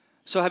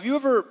So have you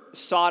ever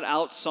sought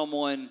out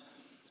someone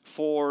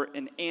for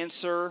an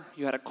answer?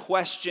 You had a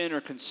question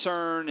or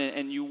concern,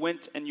 and you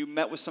went and you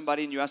met with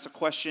somebody and you asked a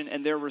question,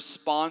 and their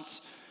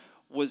response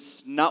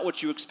was not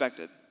what you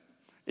expected.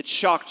 It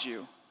shocked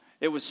you.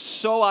 It was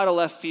so out of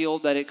left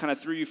field that it kind of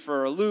threw you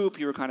for a loop.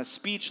 You were kind of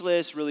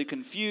speechless, really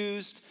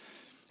confused.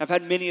 I've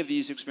had many of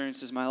these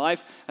experiences in my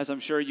life, as I'm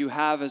sure you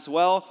have as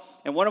well.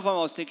 And one of them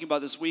I was thinking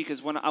about this week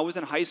is when I was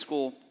in high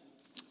school,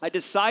 I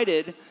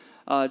decided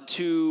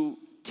to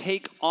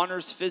take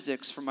honors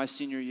physics for my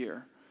senior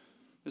year.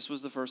 This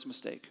was the first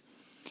mistake.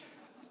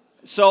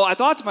 So I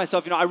thought to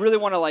myself, I really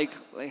want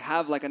to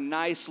have a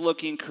nice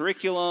looking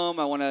curriculum.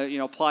 I want to,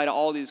 apply to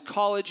all these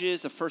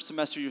colleges the first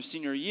semester of your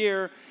senior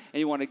year, and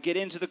you want to get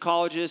into the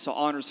colleges, so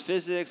honors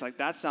physics,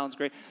 that sounds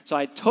great. So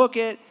I took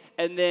it,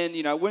 and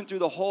then, I went through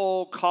the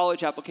whole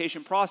college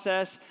application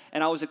process,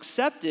 and I was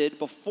accepted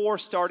before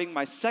starting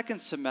my second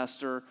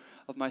semester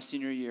of my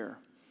senior year.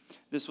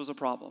 This was a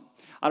problem.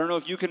 I don't know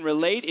if you can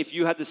relate, if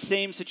you had the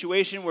same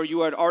situation where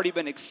you had already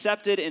been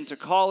accepted into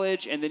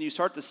college and then you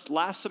start this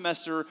last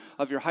semester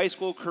of your high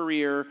school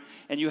career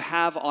and you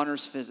have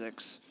honors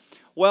physics.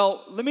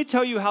 Well, let me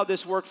tell you how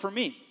this worked for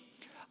me.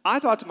 I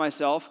thought to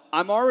myself,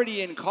 I'm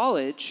already in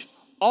college,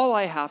 all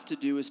I have to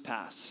do is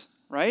pass,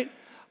 right?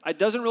 It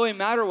doesn't really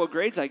matter what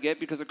grades I get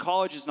because the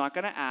college is not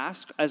going to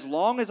ask. As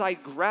long as I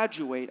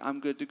graduate, I'm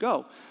good to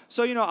go.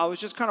 So, I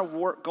was just kind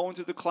of going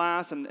through the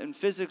class, and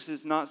physics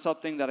is not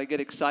something that I get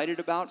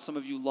excited about. Some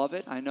of you love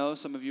it. I know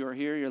some of you are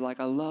here. You're like,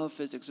 I love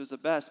physics. It's the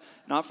best.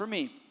 Not for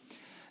me.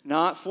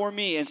 Not for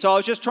me. And so I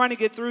was just trying to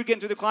getting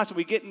through the class, and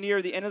we get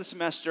near the end of the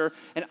semester,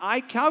 and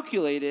I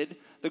calculated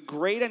the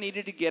grade I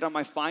needed to get on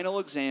my final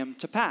exam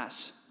to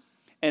pass,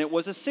 and it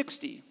was a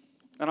 60.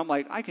 And I'm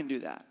like, I can do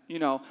that.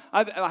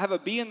 I have a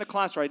B in the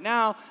class right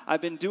now.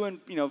 I've been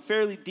doing,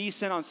 fairly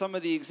decent on some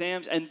of the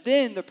exams. And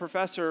then the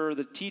professor or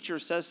the teacher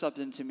says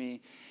something to me.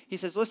 He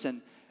says,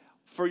 listen,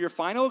 for your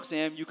final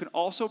exam, you can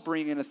also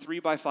bring in a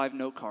 3x5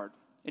 note card.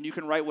 And you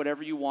can write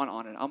whatever you want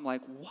on it. I'm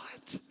like,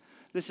 what?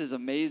 This is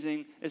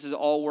amazing. This is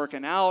all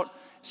working out.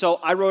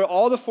 So I wrote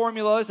all the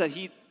formulas that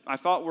I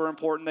thought were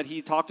important that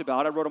he talked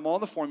about. I wrote them all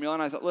in the formula.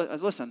 And I thought,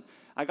 listen,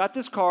 I got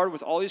this card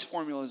with all these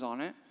formulas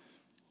on it.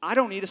 I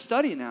don't need to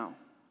study now.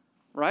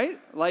 Right?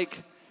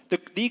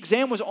 The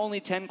exam was only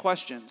 10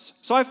 questions.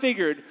 So I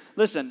figured,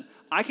 listen,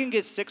 I can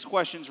get 6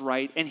 questions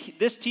right, and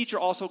this teacher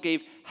also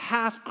gave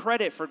half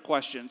credit for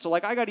questions. So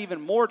I got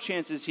even more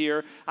chances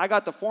here. I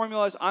got the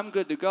formulas. I'm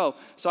good to go.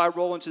 So I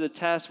roll into the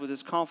test with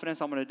this confidence.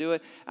 I'm going to do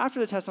it. After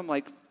the test, I'm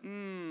like,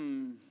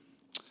 I'm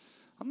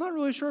not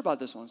really sure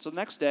about this one. So the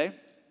next day,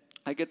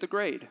 I get the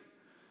grade.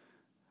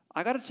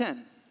 I got a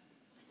 10.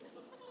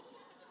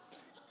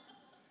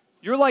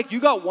 You're like, you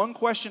got one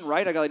question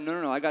right? I got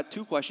no, I got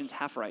 2 questions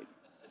half right.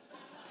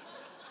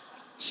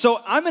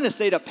 So I'm in a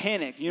state of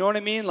panic, you know what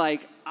I mean?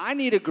 I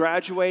need to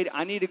graduate,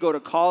 I need to go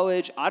to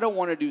college, I don't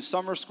want to do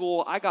summer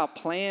school, I got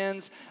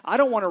plans, I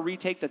don't want to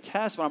retake the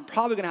test, but I'm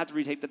probably going to have to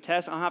retake the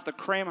test, I'll have to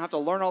cram, I have to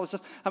learn all this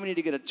stuff, I'm going to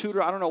need to get a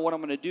tutor, I don't know what I'm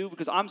going to do,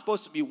 because I'm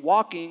supposed to be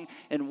walking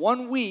in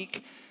 1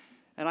 week,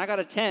 and I got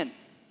a 10.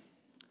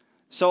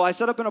 So I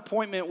set up an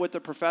appointment with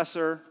the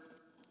professor,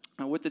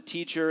 with the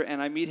teacher, and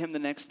I meet him the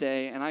next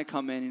day, and I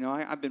come in,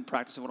 I've been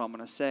practicing what I'm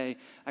going to say.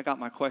 I got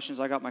my questions,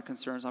 I got my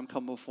concerns, I'm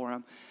coming before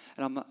him,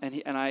 and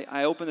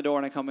I open the door,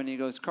 and I come in, and he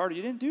goes, Carter,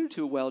 you didn't do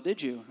too well,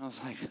 did you? And I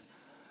was like,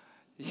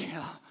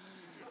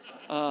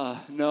 yeah,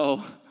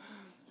 no.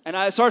 And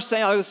I start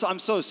saying, I'm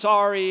so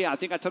sorry, I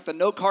think I took the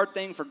note card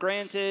thing for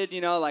granted,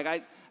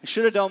 I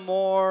should have done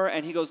more,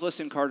 and he goes,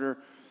 listen, Carter,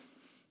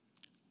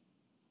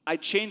 I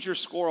changed your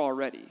score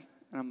already.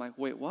 And I'm like,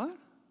 wait, what?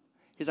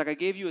 He's like, I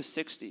gave you a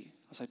 60.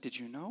 I was like, did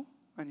you know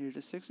I needed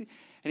a 60?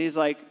 And he's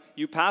like,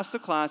 you passed the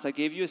class. I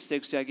gave you a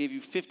 60. I gave you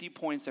 50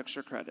 points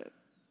extra credit.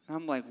 And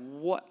I'm like,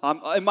 what?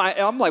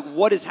 I'm like,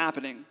 what is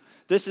happening?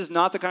 This is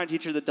not the kind of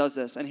teacher that does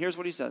this. And here's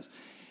what he says.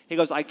 He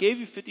goes, I gave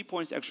you 50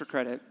 points extra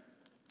credit.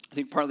 I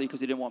think partly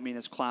because he didn't want me in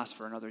his class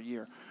for another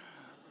year.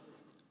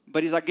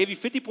 But he's like, I gave you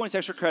 50 points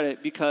extra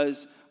credit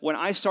because when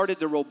I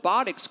started the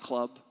robotics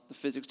club, the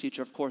physics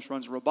teacher, of course,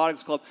 runs a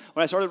robotics club.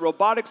 When I started the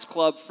robotics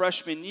club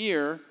freshman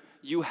year,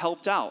 you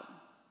helped out.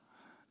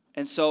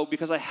 And so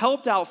because I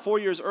helped out 4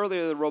 years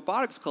earlier at the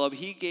robotics club,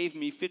 he gave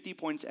me 50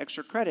 points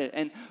extra credit.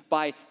 And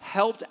by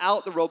helped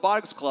out the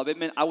robotics club, it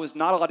meant I was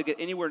not allowed to get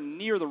anywhere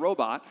near the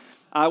robot.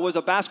 I was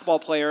a basketball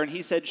player, and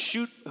he said,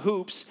 shoot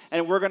hoops,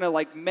 and we're going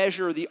to,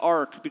 measure the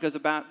arc because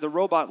the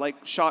robot,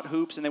 shot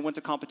hoops, and they went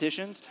to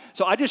competitions.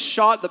 So I just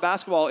shot the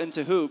basketball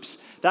into hoops.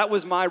 That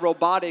was my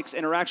robotics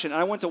interaction. And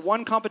I went to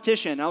one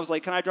competition, and I was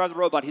like, can I drive the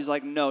robot? He's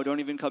like, no,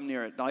 don't even come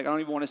near it. I don't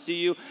even want to see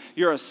you.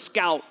 You're a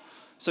scout.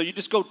 So you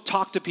just go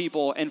talk to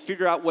people and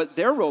figure out what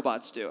their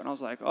robots do. And I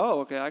was like,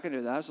 oh, okay, I can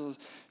do that. So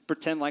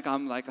pretend like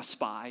I'm like a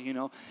spy,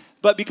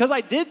 But because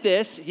I did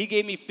this, he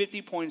gave me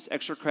 50 points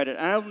extra credit.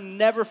 And I'll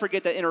never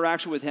forget that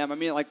interaction with him. I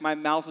mean, my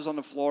mouth was on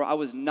the floor. I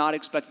was not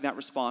expecting that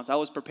response. I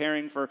was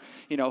preparing for,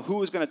 who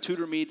was going to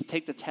tutor me to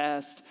take the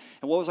test.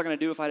 And what was I going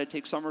to do if I had to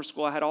take summer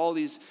school? I had all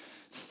these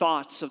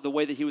thoughts of the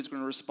way that he was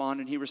going to respond,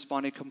 and he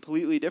responded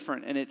completely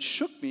different. And it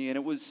shook me,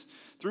 and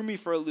threw me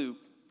for a loop.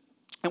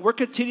 And we're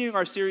continuing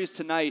our series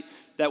tonight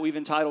that we've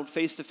entitled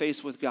Face to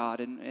Face with God,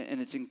 and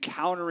it's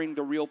encountering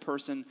the real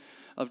person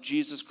of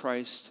Jesus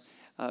Christ.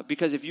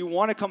 Because if you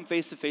want to come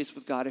face to face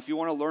with God, if you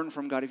want to learn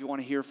from God, if you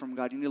want to hear from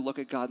God, you need to look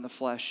at God in the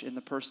flesh, in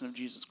the person of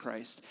Jesus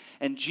Christ.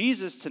 And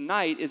Jesus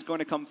tonight is going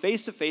to come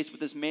face to face with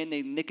this man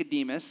named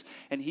Nicodemus,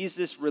 and he's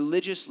this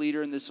religious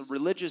leader and this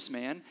religious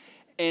man.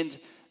 And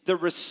the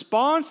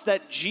response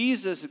that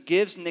Jesus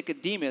gives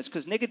Nicodemus,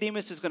 because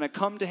Nicodemus is going to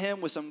come to him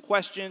with some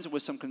questions,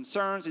 with some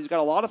concerns, he's got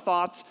a lot of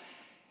thoughts,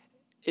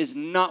 is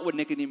not what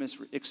Nicodemus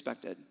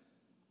expected.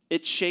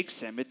 It shakes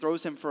him. It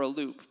throws him for a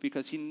loop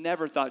because he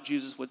never thought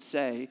Jesus would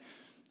say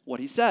what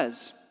he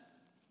says.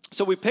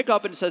 So we pick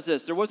up and it says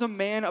this: there was a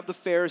man of the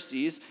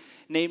Pharisees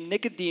named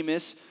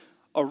Nicodemus,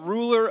 a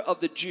ruler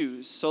of the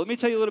Jews. So let me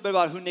tell you a little bit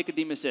about who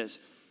Nicodemus is.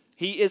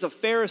 He is a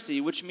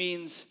Pharisee, which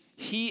means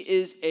he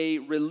is a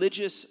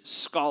religious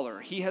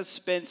scholar. He has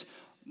spent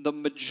the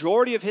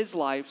majority of his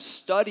life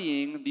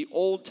studying the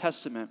Old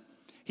Testament.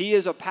 He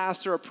is a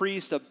pastor, a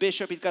priest, a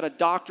bishop. He's got a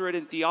doctorate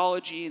in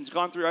theology. He's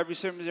gone through every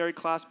seminary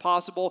class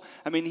possible.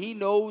 I mean, he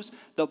knows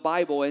the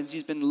Bible, and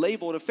he's been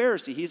labeled a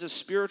Pharisee. He's a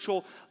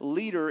spiritual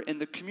leader in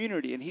the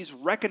community, and he's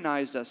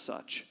recognized as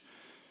such.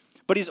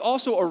 But he's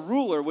also a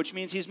ruler, which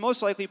means he's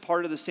most likely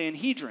part of the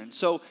Sanhedrin.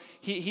 So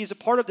he's a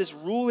part of this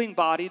ruling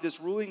body, this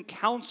ruling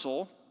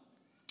council,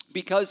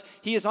 because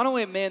he is not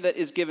only a man that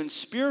is given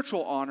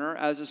spiritual honor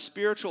as a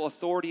spiritual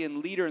authority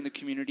and leader in the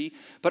community,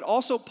 but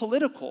also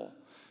political,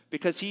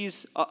 because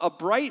he's a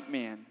bright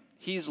man.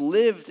 He's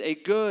lived a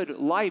good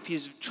life.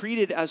 He's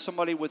treated as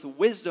somebody with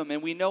wisdom,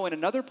 and we know in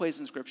another place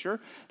in Scripture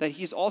that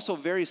he's also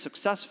very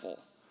successful.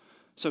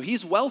 So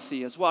he's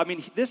wealthy as well. I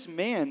mean, this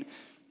man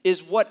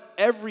is what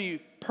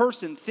every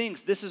person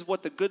thinks this is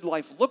what the good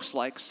life looks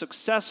like: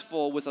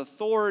 successful, with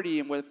authority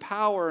and with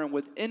power and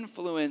with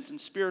influence and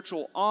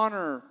spiritual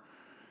honor.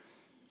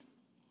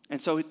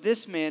 And so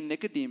this man,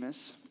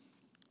 Nicodemus,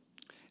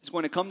 is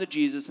going to come to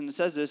Jesus, and it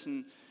says this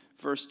in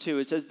verse 2.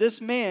 It says, this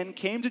man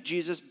came to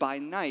Jesus by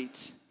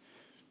night,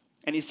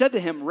 and he said to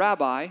him,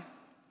 Rabbi,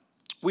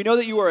 we know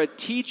that you are a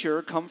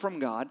teacher come from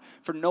God,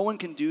 for no one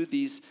can do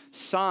these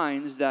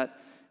signs that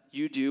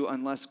you do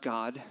unless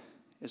God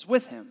is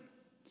with him.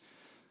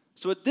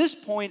 So at this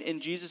point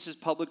in Jesus'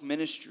 public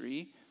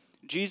ministry,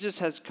 Jesus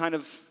has kind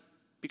of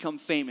become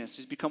famous.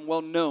 He's become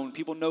well known.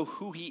 People know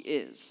who he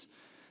is.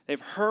 They've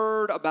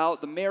heard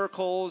about the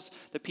miracles,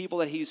 the people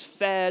that he's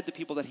fed, the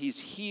people that he's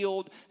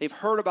healed. They've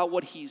heard about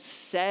what he's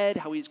said,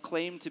 how he's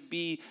claimed to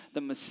be the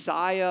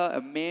Messiah,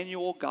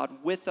 Emmanuel, God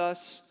with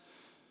us,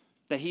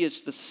 that he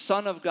is the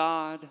Son of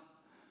God.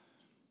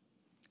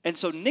 And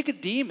so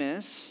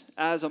Nicodemus,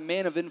 as a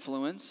man of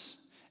influence,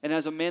 and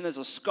as a man that's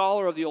a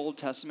scholar of the Old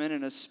Testament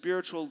and a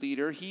spiritual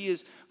leader, he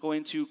is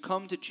going to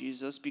come to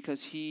Jesus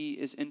because he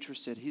is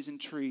interested, he's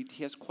intrigued,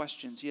 he has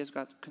questions, he has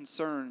got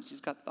concerns, he's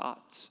got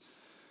thoughts.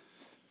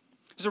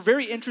 There's a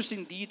very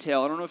interesting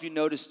detail, I don't know if you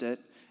noticed it,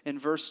 in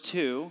verse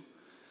 2.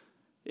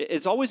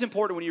 It's always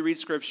important when you read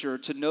Scripture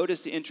to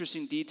notice the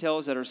interesting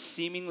details that are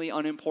seemingly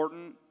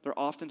unimportant. They're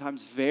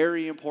oftentimes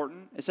very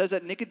important. It says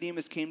that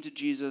Nicodemus came to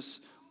Jesus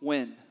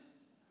when?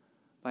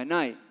 By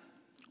night,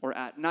 or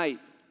at night.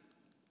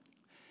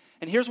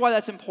 And here's why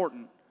that's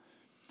important.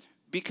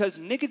 Because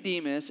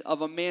Nicodemus,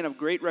 of a man of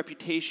great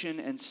reputation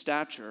and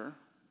stature,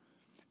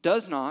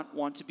 does not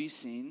want to be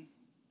seen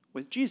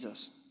with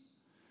Jesus.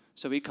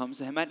 So he comes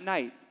to him at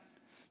night.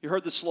 You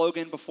heard the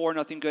slogan before,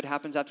 nothing good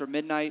happens after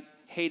midnight.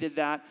 Hated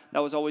that. That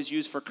was always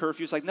used for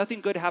curfews. Like,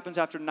 nothing good happens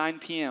after 9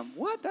 p.m.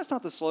 What? That's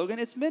not the slogan.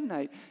 It's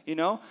midnight, you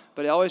know?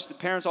 But the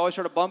parents always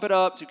try to bump it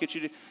up to get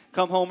you to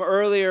come home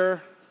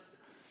earlier.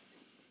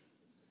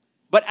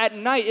 But at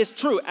night, it's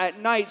true, at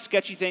night,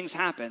 sketchy things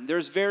happen.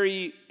 There's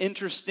very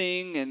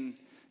interesting and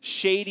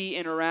shady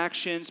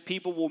interactions.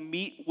 People will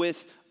meet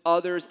with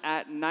others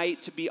at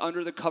night to be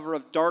under the cover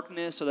of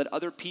darkness so that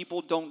other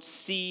people don't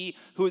see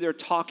who they're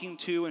talking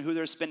to and who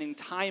they're spending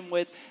time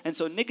with. And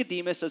so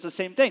Nicodemus does the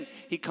same thing.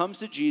 He comes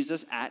to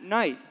Jesus at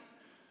night,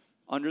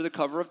 under the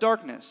cover of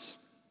darkness.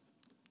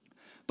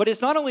 But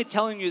it's not only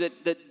telling you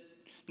that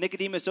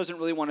Nicodemus doesn't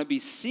really want to be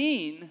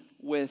seen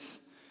with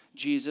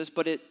Jesus,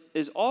 but it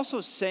is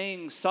also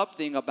saying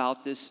something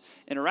about this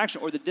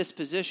interaction or the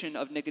disposition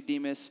of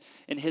Nicodemus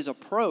in his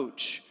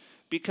approach,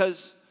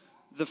 because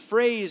the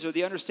phrase or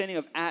the understanding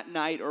of at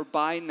night or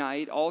by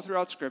night all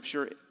throughout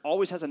Scripture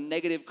always has a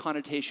negative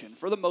connotation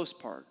for the most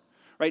part,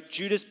 right?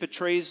 Judas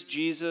betrays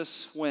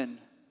Jesus when?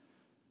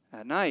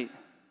 At night.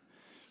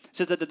 It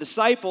says that the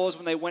disciples,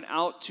 when they went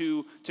out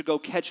to go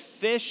catch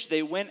fish,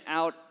 they went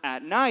out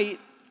at night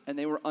and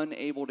they were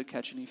unable to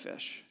catch any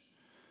fish.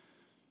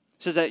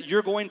 It says that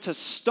you're going to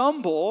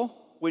stumble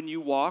when you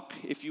walk,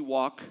 if you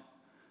walk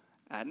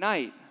at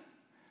night.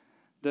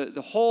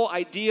 The whole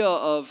idea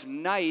of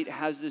night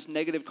has this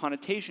negative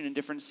connotation in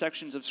different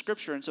sections of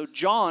Scripture. And so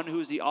John, who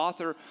is the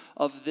author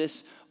of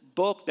this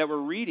book that we're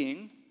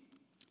reading,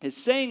 is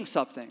saying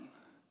something.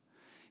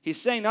 He's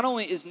saying not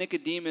only is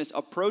Nicodemus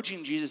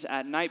approaching Jesus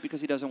at night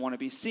because he doesn't want to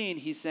be seen,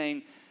 he's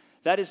saying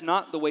that is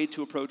not the way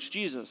to approach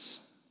Jesus.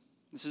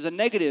 This is a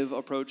negative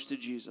approach to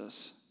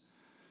Jesus.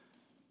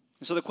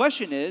 And so the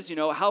question is,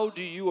 how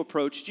do you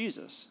approach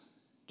Jesus?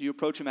 Do you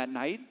approach him at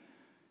night?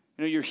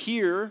 You're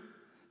here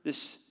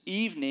this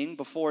evening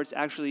before it's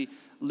actually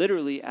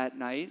literally at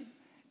night.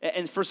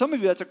 And for some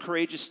of you, that's a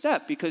courageous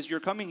step because you're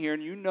coming here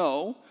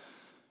and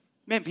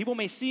man, people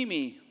may see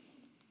me.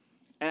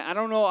 And I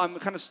don't know, I'm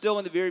kind of still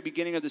in the very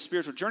beginning of the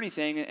spiritual journey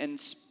thing. And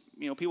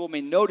people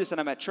may notice that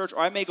I'm at church, or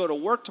I may go to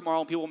work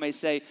tomorrow and people may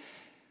say,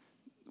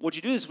 "What'd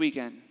you do this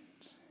weekend?"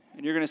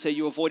 And you're going to say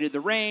you avoided the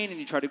rain and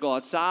you tried to go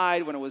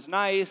outside when it was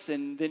nice.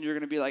 And then you're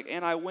going to be like,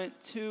 "And I went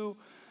to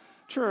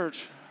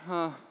church."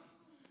 And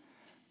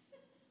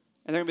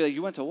they're going to be like,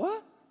 "You went to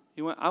what?"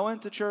 I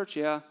went to church,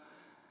 yeah.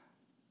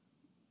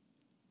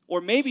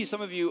 Or maybe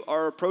some of you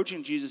are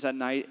approaching Jesus at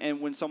night,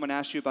 and when someone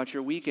asks you about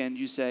your weekend,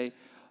 you say,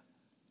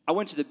 "I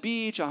went to the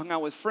beach, I hung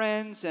out with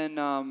friends, and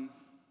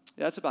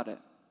that's about it."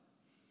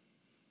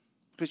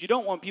 Because you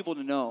don't want people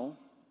to know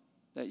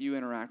that you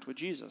interact with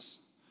Jesus.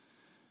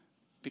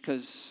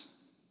 Because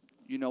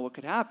you know what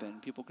could happen.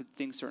 People could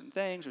think certain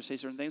things or say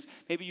certain things.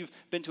 Maybe you've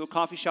been to a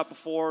coffee shop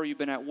before, you've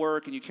been at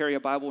work, and you carry a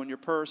Bible in your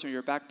purse or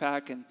your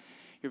backpack, and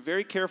you're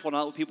very careful not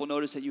to let people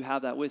notice that you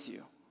have that with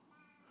you.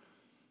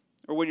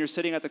 Or when you're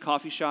sitting at the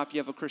coffee shop, you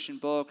have a Christian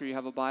book or you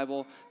have a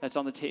Bible that's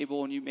on the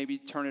table, and you maybe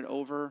turn it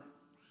over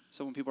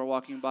so when people are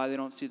walking by, they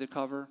don't see the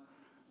cover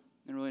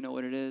and really know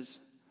what it is.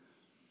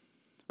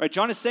 Right,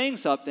 John is saying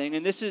something,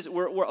 and this is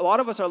where a lot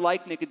of us are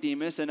like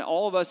Nicodemus, and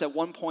all of us at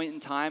one point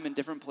in time in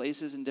different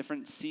places in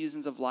different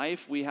seasons of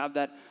life, we have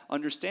that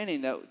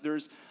understanding that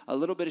there's a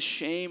little bit of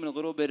shame and a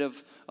little bit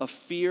of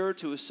fear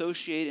to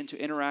associate and to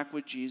interact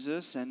with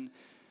Jesus, and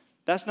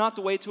that's not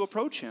the way to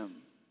approach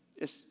him.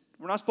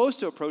 We're not supposed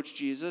to approach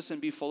Jesus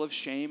and be full of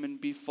shame and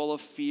be full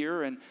of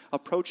fear and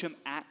approach him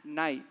at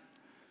night.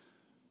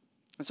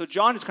 And so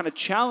John is kind of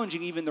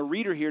challenging even the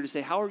reader here to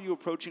say, how are you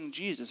approaching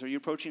Jesus? Are you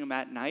approaching him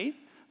at night,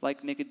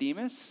 like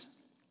Nicodemus?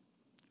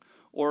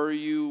 Or are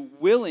you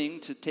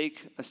willing to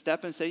take a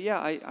step and say, yeah,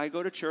 I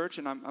go to church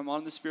and I'm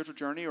on the spiritual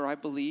journey, or I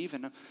believe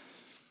and I'm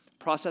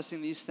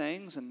processing these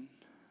things? And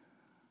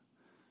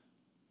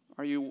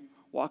are you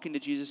walking to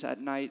Jesus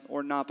at night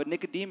or not? But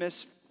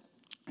Nicodemus,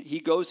 he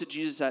goes to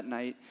Jesus at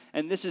night.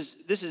 And this is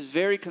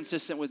very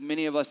consistent with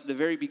many of us at the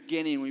very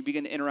beginning. When we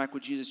begin to interact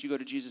with Jesus, you go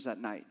to Jesus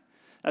at night.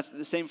 That's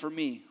the same for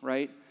me,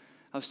 right?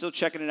 I was still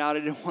checking it out. I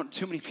didn't want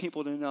too many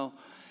people to know.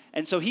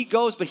 And so he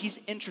goes, but he's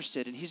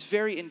interested, and he's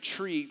very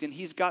intrigued, and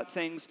he's got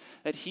things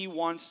that he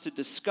wants to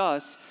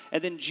discuss.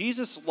 And then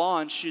Jesus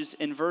launches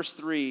in verse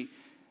 3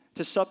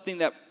 to something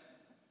that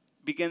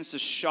begins to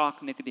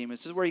shock Nicodemus.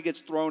 This is where he gets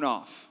thrown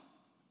off,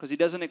 because he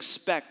doesn't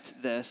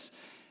expect this.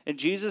 And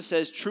Jesus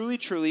says, "Truly,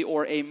 truly,"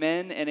 or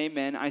amen and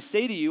amen, "I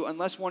say to you,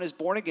 unless one is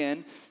born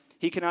again,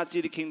 he cannot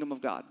see the kingdom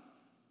of God."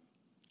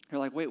 You're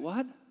like, wait,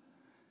 what?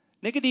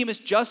 Nicodemus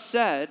just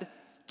said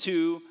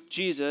to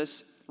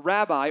Jesus,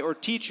 "Rabbi," or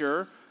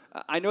teacher,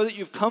 "I know that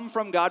you've come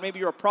from God." Maybe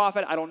you're a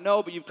prophet, I don't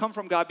know, but you've come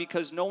from God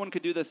because no one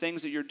could do the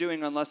things that you're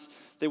doing unless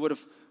they would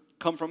have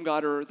come from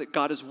God or that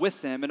God is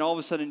with them. And all of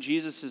a sudden,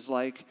 Jesus is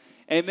like,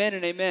 amen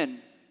and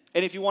amen.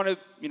 And if you want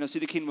to, see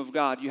the kingdom of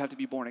God, you have to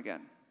be born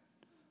again.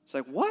 It's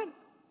like, what?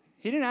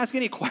 He didn't ask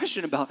any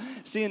question about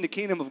seeing the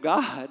kingdom of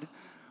God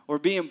or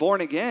being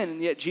born again,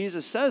 and yet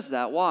Jesus says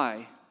that.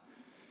 Why?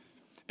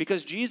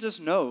 Because Jesus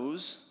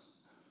knows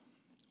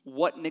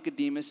what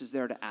Nicodemus is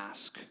there to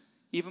ask,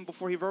 even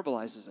before he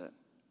verbalizes it.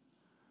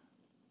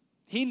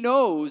 He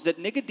knows that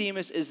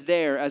Nicodemus is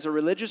there as a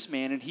religious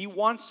man, and he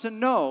wants to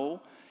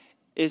know,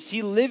 is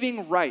he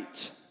living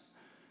right?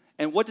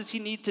 And what does he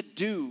need to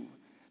do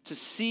to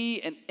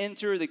see and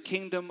enter the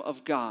kingdom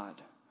of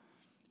God?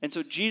 And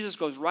so Jesus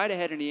goes right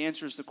ahead and he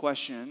answers the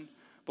question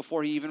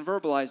before he even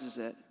verbalizes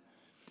it.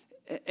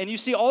 And you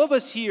see, all of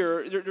us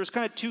here, there's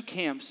kind of two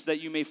camps that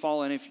you may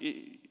fall in if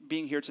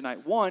being here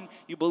tonight. One,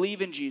 you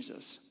believe in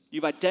Jesus.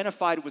 You've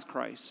identified with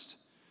Christ.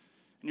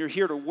 And you're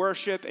here to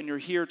worship, and you're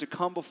here to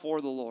come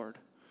before the Lord.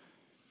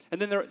 And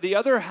then the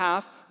other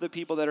half, the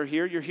people that are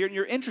here, you're here and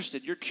you're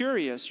interested, you're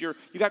curious, you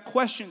got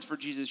questions for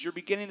Jesus, you're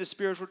beginning the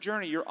spiritual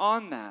journey, you're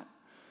on that.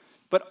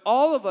 But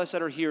all of us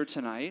that are here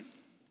tonight,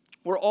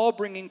 we're all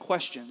bringing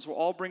questions, we're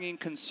all bringing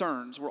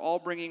concerns, we're all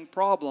bringing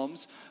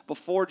problems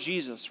before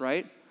Jesus,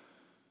 right?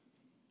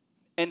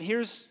 And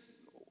here's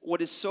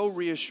what is so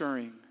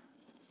reassuring,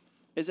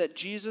 is that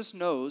Jesus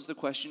knows the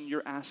question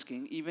you're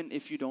asking, even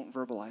if you don't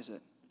verbalize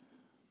it.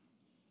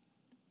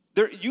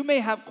 You may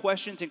have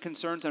questions and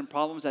concerns and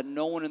problems that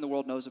no one in the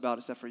world knows about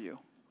except for you.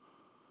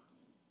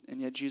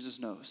 And yet Jesus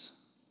knows.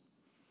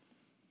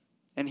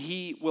 And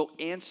he will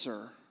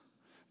answer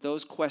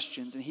those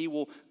questions, and he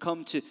will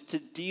come to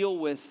deal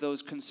with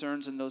those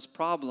concerns and those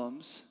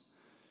problems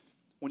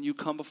when you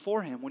come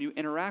before him, when you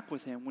interact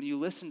with him, when you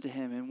listen to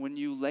him, and when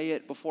you lay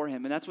it before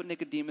him. And that's what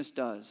Nicodemus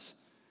does.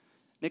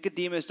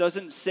 Nicodemus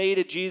doesn't say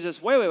to Jesus,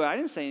 wait, I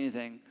didn't say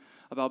anything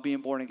about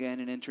being born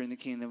again and entering the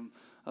kingdom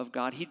of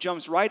God. He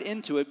jumps right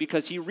into it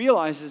because he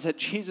realizes that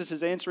Jesus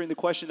is answering the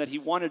question that he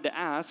wanted to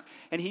ask.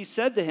 And he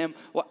said to him,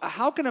 well,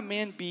 how can a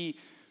man be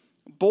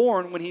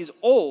born when he's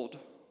old?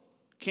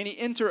 Can he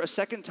enter a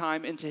second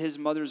time into his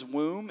mother's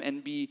womb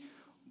and be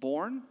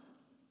born?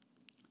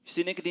 You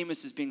see,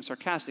 Nicodemus is being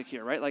sarcastic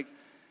here, right? Like,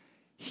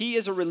 he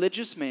is a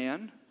religious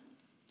man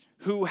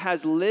who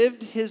has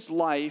lived his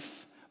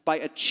life by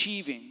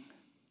achieving.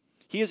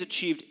 He has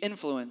achieved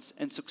influence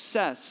and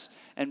success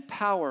and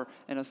power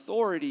and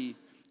authority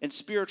and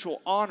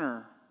spiritual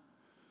honor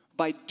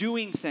by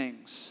doing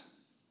things.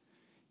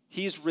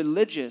 He is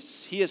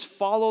religious. He has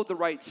followed the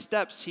right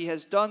steps. He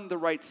has done the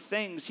right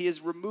things. He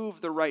has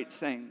removed the right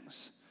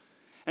things.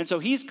 And so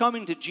he's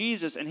coming to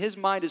Jesus, and his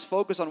mind is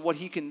focused on what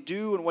he can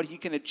do and what he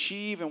can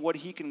achieve and what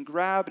he can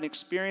grab and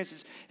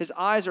experience. His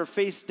eyes are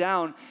face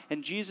down,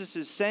 and Jesus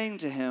is saying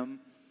to him,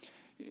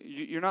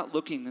 you're not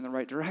looking in the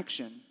right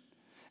direction.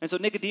 And so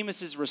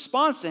Nicodemus'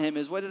 response to him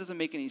is, well, it doesn't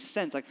make any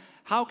sense. Like,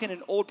 how can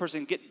an old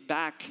person get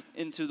back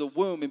into the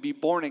womb and be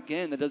born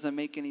again? That doesn't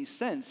make any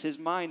sense. His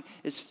mind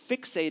is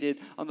fixated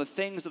on the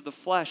things of the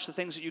flesh, the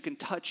things that you can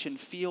touch and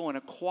feel and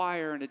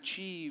acquire and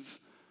achieve.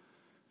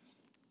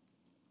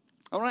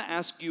 I want to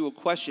ask you a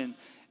question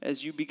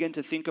as you begin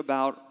to think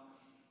about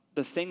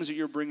the things that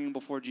you're bringing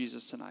before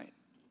Jesus tonight.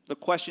 The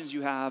questions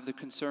you have, the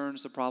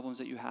concerns, the problems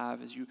that you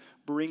have, as you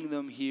bring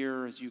them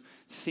here, as you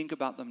think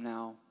about them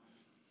now.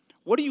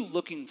 What are you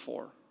looking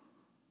for?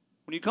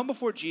 When you come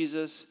before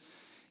Jesus,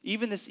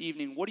 even this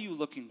evening, what are you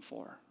looking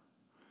for?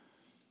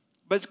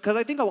 But because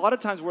I think a lot of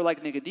times we're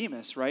like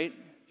Nicodemus, right?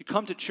 You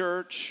come to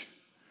church,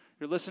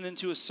 you're listening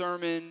to a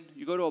sermon,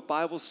 you go to a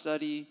Bible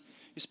study,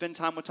 you spend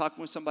time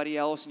talking with somebody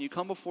else, and you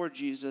come before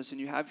Jesus, and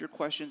you have your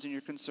questions and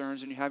your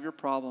concerns, and you have your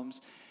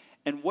problems,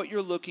 and what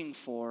you're looking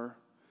for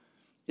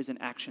is an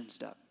action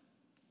step.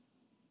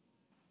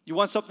 You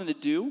want something to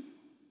do,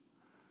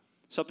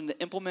 something to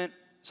implement,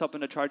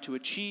 something to try to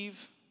achieve,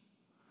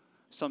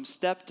 some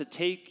step to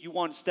take. You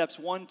want steps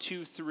 1,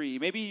 2, 3.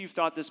 Maybe you've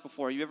thought this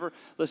before. You ever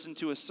listened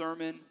to a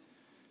sermon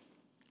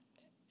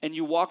and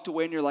you walked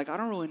away and you're like, I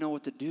don't really know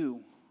what to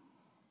do.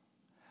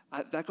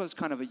 That was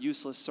kind of a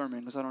useless sermon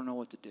because I don't know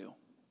what to do.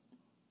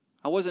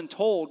 I wasn't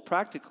told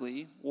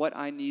practically what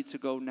I need to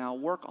go now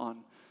work on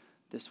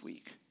this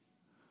week.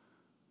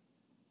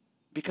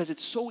 Because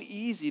it's so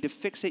easy to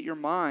fixate your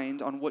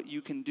mind on what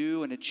you can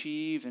do and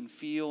achieve and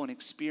feel and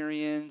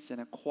experience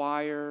and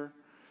acquire.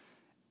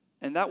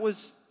 And that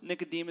was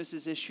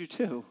Nicodemus' issue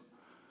too.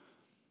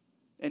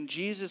 And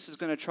Jesus is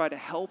going to try to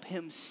help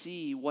him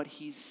see what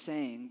he's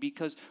saying,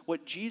 because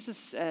what Jesus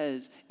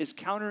says is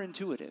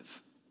counterintuitive.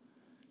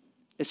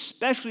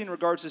 Especially in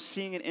regards to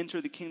seeing and enter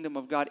the kingdom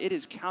of God. It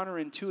is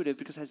counterintuitive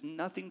because it has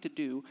nothing to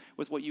do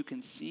with what you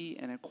can see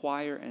and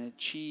acquire and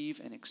achieve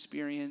and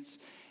experience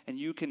and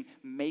you can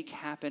make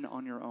happen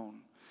on your own.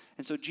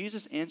 And so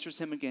Jesus answers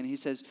him again. He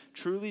says,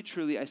 truly,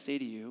 truly, I say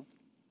to you,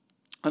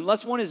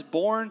 unless one is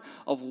born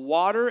of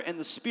water and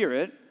the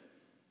Spirit,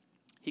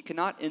 he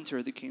cannot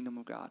enter the kingdom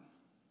of God.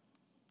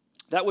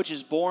 That which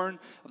is born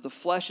of the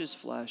flesh is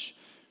flesh,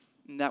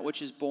 and that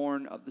which is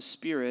born of the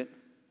Spirit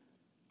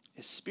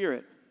is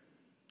spirit.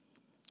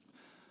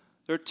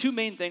 There are two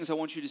main things I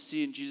want you to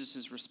see in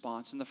Jesus'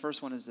 response, and the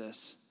first one is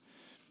this,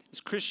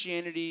 is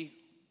Christianity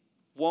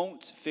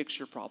won't fix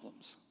your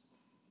problems.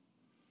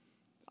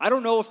 I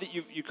don't know if that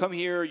you come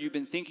here, you've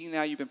been thinking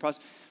that, you've been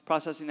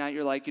processing that,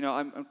 you're like,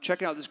 I'm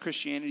checking out this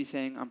Christianity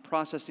thing, I'm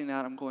processing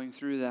that, I'm going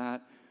through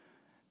that,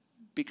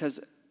 because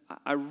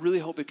I really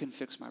hope it can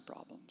fix my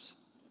problems.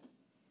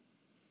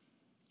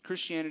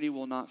 Christianity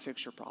will not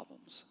fix your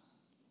problems.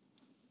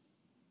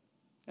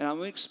 And I'm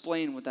going to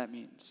explain what that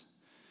means.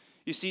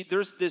 You see,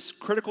 there's this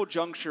critical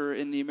juncture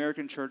in the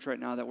American church right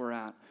now that we're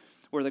at,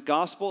 where the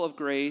gospel of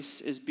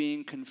grace is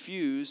being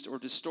confused or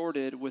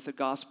distorted with the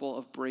gospel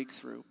of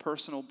breakthrough,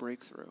 personal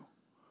breakthrough.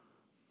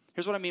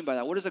 Here's what I mean by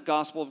that. What does the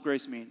gospel of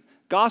grace mean?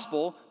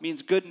 Gospel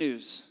means good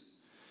news,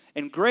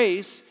 and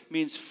grace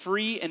means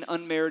free and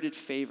unmerited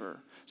favor.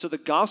 So the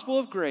gospel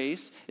of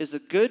grace is the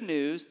good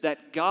news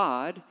that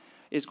God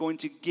is going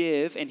to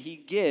give, and he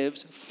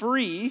gives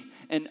free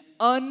and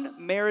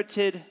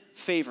unmerited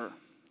favor.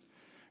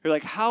 You're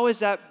like, how is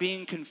that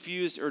being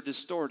confused or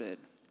distorted?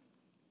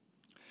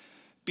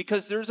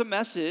 Because there's a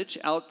message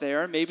out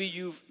there. Maybe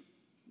you've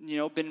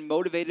been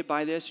motivated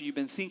by this, or you've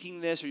been thinking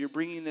this, or you're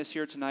bringing this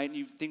here tonight, and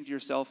you think to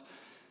yourself,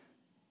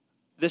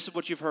 this is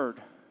what you've heard.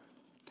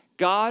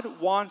 God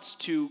wants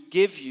to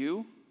give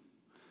you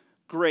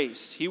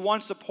grace. He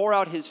wants to pour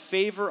out his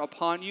favor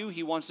upon you.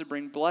 He wants to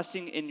bring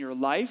blessing in your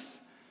life,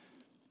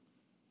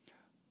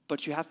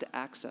 but you have to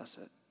access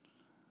it.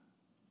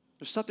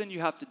 There's something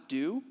you have to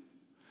do.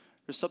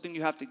 There's something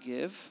you have to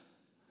give.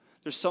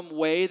 There's some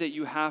way that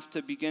you have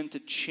to begin to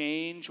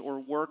change or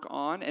work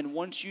on. And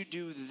once you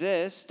do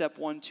this, step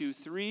 1, 2,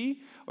 3,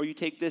 or you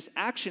take this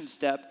action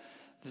step,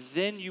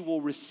 then you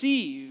will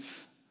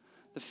receive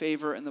the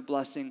favor and the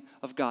blessing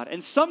of God.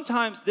 And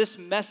sometimes this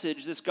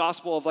message, this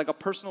gospel of like a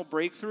personal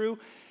breakthrough,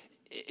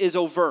 is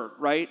overt,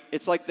 right?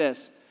 It's like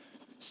this.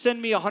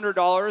 send me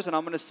 $100 and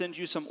I'm going to send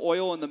you some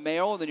oil in the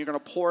mail, and then you're going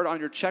to pour it on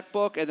your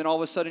checkbook, and then all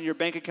of a sudden your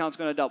bank account's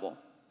going to double,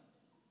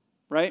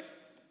 right?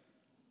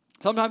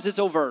 Sometimes it's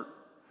overt.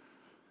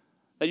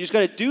 That you just got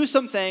to do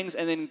some things,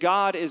 and then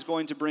God is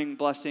going to bring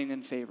blessing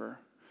and favor.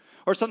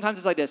 Or sometimes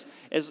it's like this,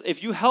 as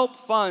if you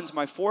help fund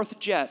my 4th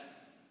jet,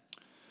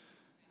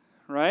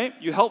 right?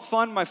 You help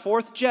fund my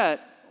 4th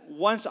jet,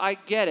 once I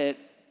get it,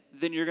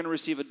 then you're going to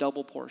receive a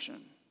double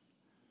portion.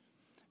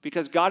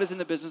 Because God is in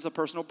the business of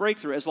personal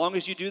breakthrough. As long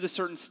as you do the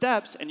certain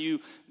steps and you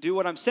do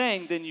what I'm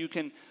saying, then you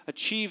can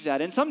achieve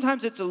that. And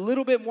sometimes it's a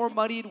little bit more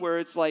muddied, where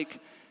it's like,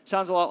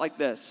 sounds a lot like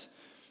this.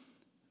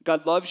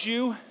 God loves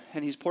you,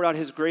 and he's poured out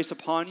his grace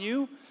upon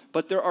you,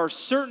 but there are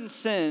certain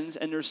sins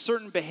and there's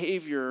certain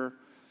behavior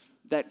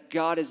that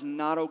God is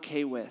not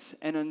okay with.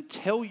 And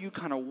until you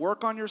kind of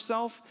work on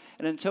yourself,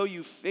 and until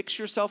you fix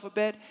yourself a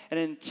bit, and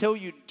until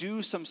you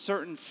do some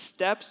certain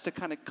steps to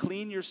kind of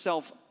clean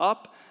yourself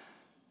up,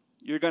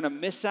 you're going to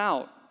miss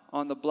out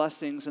on the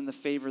blessings and the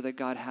favor that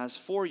God has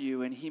for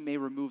you, and he may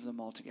remove them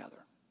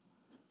altogether.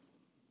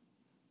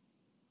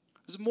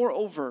 It's more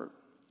overt.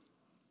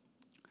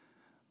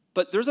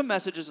 But there's a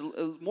message that's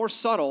more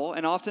subtle,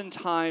 and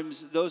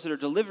oftentimes those that are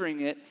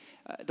delivering it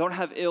don't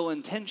have ill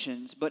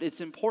intentions, but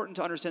it's important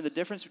to understand the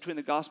difference between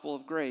the gospel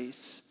of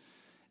grace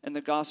and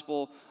the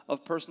gospel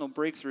of personal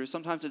breakthrough.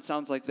 Sometimes it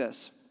sounds like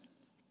this.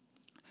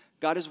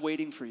 God is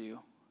waiting for you.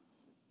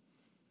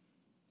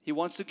 He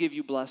wants to give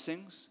you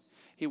blessings.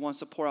 He wants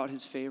to pour out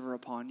his favor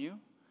upon you.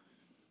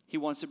 He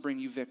wants to bring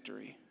you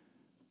victory.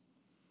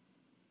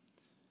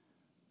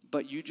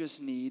 But you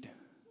just need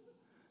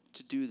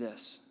to do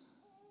this,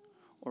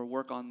 or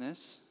work on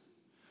this,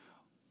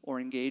 or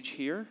engage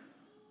here,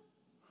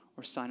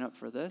 or sign up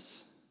for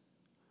this.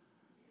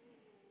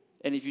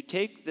 And if you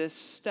take this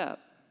step,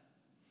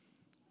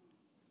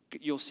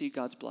 you'll see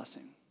God's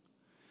blessing.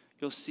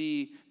 You'll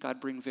see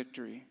God bring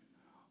victory,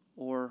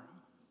 or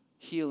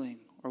healing,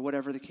 or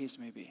whatever the case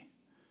may be.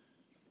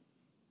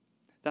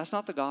 That's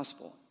not the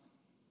gospel.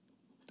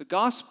 The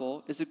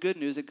gospel is the good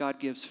news that God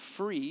gives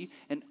free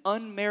and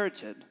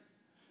unmerited.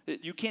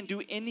 You can't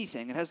do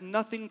anything. It has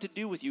nothing to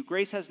do with you.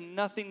 Grace has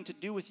nothing to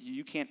do with you.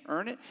 You can't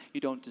earn it.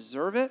 You don't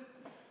deserve it.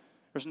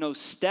 There's no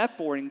step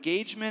or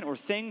engagement or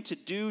thing to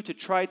do to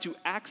try to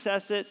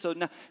access it. So,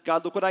 now,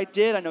 God, look what I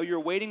did. I know you're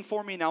waiting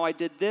for me. Now I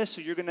did this,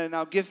 so you're going to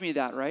now give me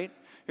that, right?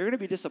 You're going to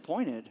be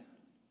disappointed.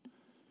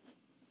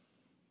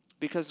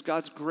 Because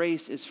God's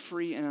grace is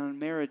free and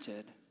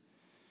unmerited.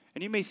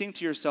 And you may think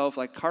to yourself,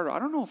 like, Carter, I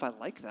don't know if I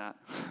like that.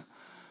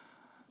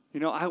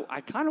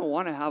 I kind of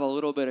want to have a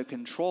little bit of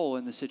control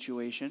in the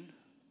situation.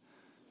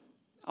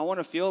 I want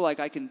to feel like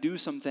I can do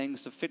some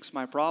things to fix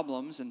my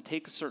problems and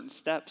take certain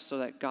steps so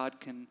that God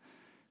can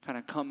kind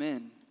of come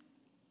in.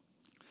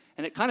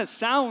 And it kind of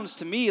sounds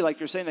to me like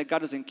you're saying that God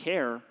doesn't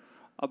care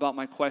about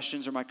my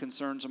questions or my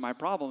concerns or my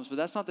problems, but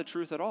that's not the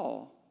truth at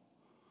all.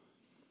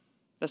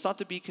 That's not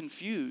to be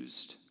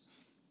confused.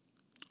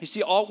 We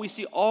see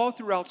all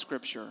throughout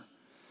Scripture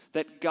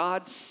that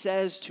God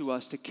says to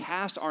us to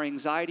cast our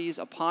anxieties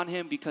upon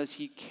him because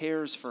he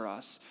cares for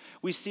us.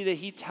 We see that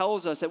he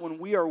tells us that when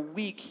we are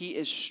weak, he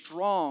is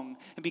strong.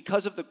 And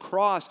because of the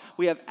cross,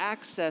 we have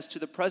access to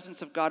the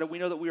presence of God, and we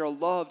know that we are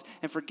loved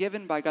and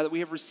forgiven by God, that we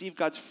have received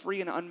God's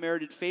free and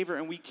unmerited favor,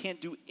 and we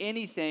can't do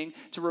anything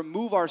to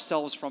remove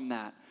ourselves from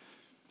that.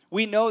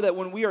 We know that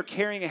when we are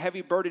carrying a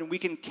heavy burden, we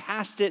can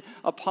cast it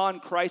upon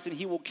Christ, and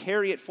he will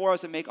carry it for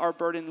us and make our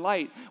burden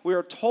light. We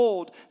are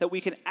told that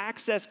we can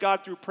access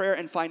God through prayer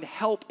and find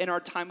help in our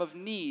time of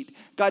need.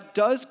 God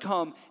does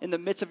come in the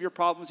midst of your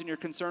problems and your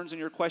concerns and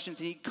your questions,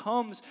 and he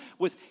comes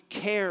with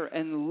care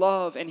and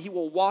love, and he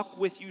will walk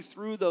with you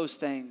through those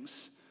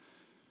things.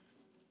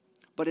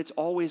 But it's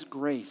always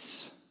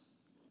grace.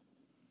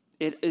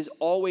 It is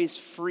always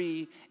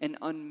free and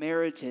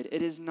unmerited.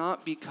 It is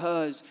not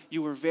because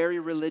you were very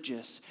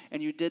religious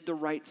and you did the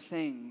right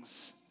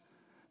things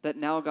that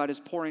now God is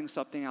pouring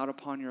something out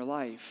upon your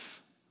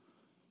life.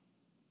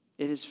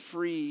 It is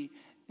free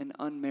and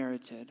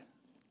unmerited.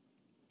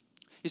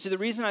 You see, the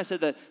reason I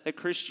said that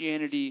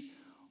Christianity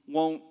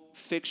won't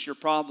fix your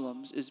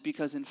problems is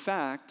because, in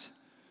fact,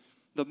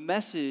 the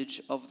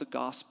message of the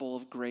gospel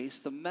of grace,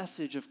 the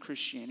message of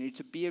Christianity,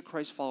 to be a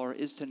Christ follower,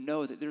 is to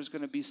know that there's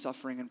going to be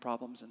suffering and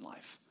problems in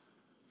life.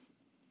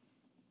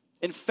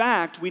 In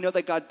fact, we know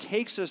that God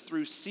takes us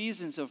through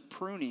seasons of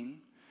pruning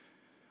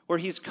where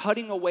he's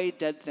cutting away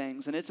dead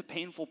things, and it's a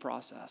painful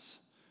process.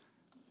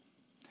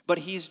 But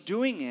he's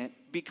doing it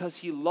because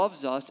he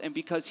loves us and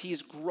because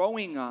he's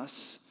growing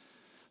us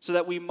so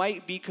that we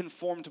might be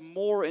conformed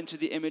more into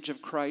the image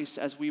of Christ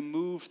as we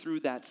move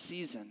through that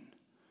season.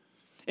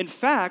 In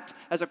fact,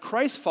 as a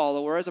Christ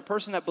follower, as a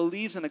person that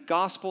believes in the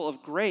gospel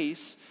of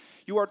grace,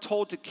 you are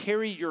told to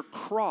carry your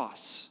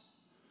cross,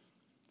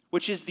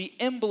 which is the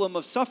emblem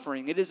of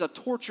suffering. It is a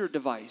torture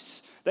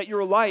device, that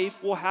your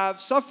life will have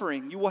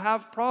suffering. You will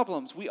have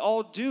problems. We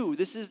all do.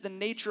 This is the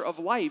nature of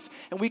life,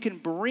 and we can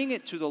bring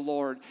it to the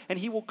Lord, and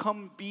He will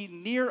come be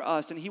near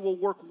us, and He will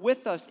work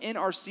with us in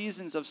our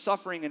seasons of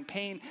suffering and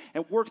pain,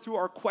 and work through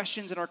our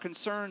questions and our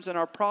concerns and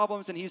our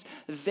problems, and He's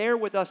there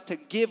with us to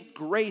give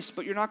grace,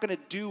 but you're not going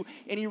to do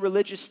any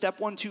religious step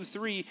 1, 2,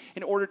 3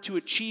 in order to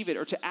achieve it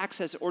or to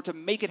access it or to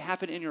make it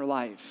happen in your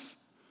life.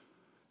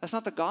 That's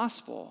not the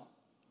gospel.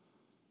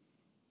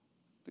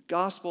 The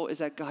gospel is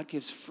that God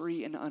gives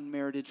free and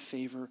unmerited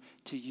favor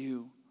to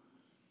you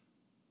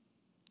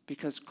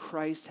because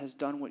Christ has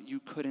done what you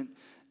couldn't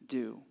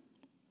do.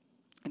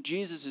 And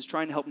Jesus is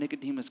trying to help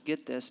Nicodemus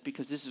get this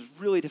because this is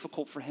really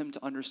difficult for him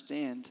to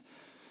understand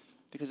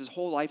because his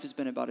whole life has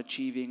been about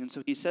achieving. And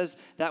so he says,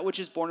 that which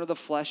is born of the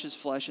flesh is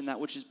flesh, and that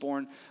which is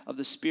born of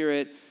the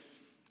Spirit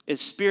is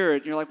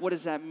spirit. And you're like, what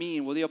does that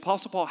mean? Well, the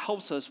Apostle Paul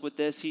helps us with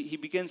this. He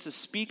begins to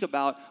speak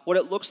about what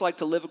it looks like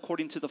to live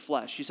according to the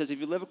flesh. He says, if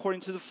you live according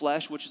to the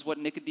flesh, which is what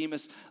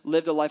Nicodemus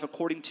lived a life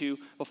according to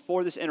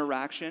before this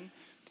interaction,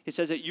 he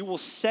says that you will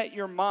set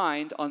your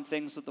mind on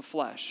things of the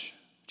flesh.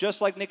 Just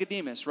like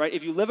Nicodemus, right?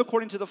 If you live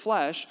according to the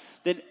flesh,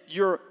 then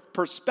your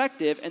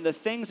perspective and the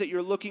things that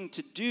you're looking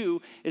to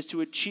do is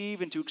to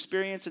achieve and to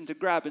experience and to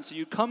grab. And so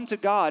you come to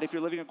God, if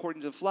you're living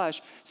according to the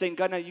flesh, saying,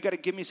 God, now you got to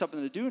give me something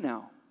to do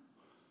now.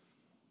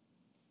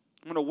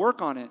 I'm going to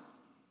work on it.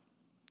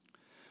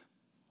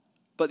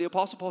 But the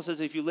Apostle Paul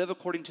says if you live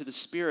according to the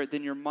Spirit,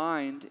 then your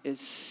mind is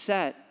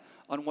set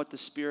on what the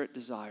Spirit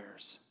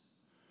desires.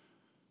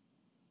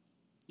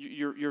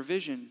 Your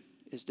vision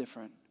is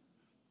different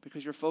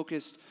because you're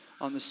focused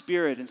on the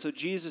Spirit. And so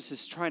Jesus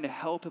is trying to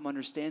help him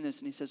understand this.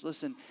 And he says,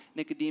 listen,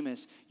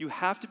 Nicodemus, you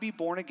have to be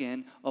born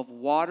again of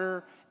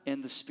water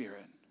and the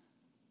Spirit.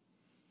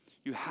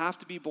 You have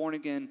to be born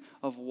again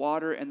of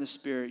water and the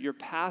Spirit. Your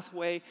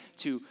pathway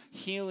to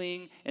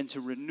healing and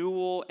to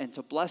renewal and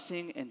to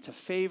blessing and to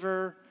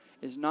favor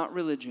is not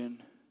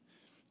religion.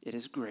 It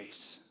is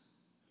grace.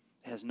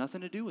 It has nothing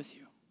to do with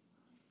you.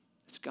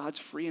 It's God's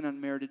free and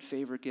unmerited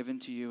favor given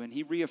to you. And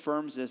he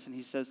reaffirms this and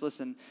he says,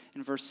 listen,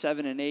 in verse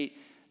 7 and 8,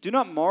 do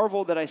not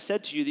marvel that I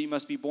said to you that you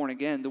must be born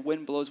again. The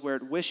wind blows where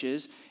it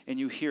wishes and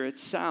you hear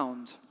its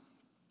sound,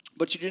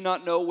 but you do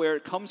not know where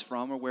it comes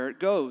from or where it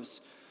goes.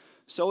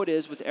 So it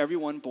is with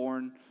everyone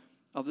born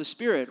of the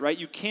Spirit, right?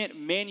 You can't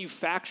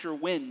manufacture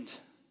wind.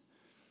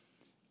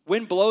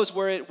 Wind blows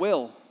where it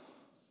will.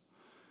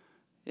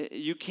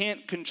 You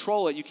can't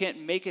control it. You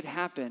can't make it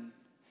happen.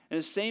 And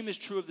the same is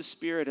true of the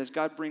Spirit. As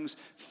God brings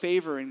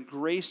favor and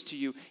grace to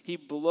you, He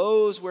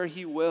blows where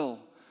He will.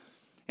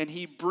 And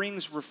He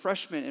brings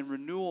refreshment and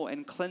renewal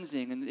and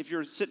cleansing. And if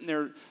you're sitting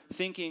there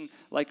thinking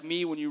like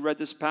me when you read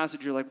this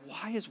passage, you're like,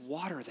 why is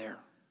water there?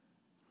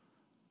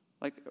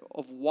 Like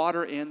of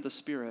water and the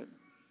Spirit.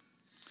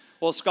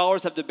 Well,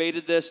 scholars have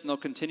debated this, and they'll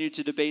continue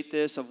to debate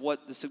this, of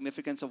what the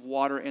significance of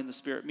water and the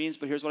Spirit means,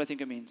 but here's what I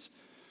think it means.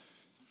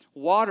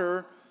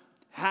 Water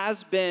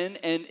has been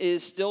and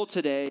is still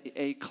today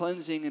a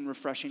cleansing and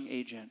refreshing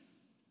agent.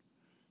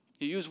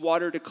 You use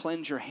water to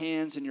cleanse your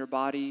hands and your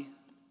body.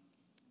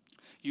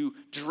 You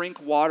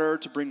drink water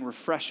to bring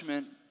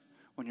refreshment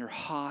when you're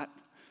hot,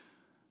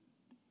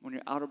 when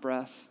you're out of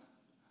breath.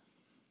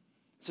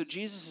 So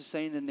Jesus is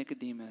saying to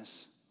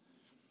Nicodemus,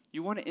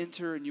 you want to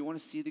enter and you want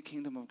to see the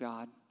kingdom of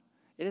God.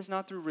 It is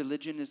not through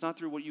religion. It's not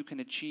through what you can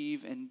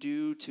achieve and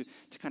do to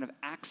kind of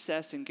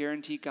access and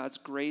guarantee God's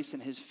grace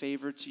and His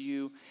favor to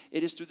you.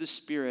 It is through the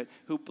Spirit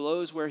who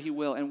blows where He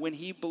will. And when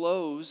He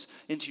blows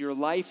into your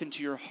life,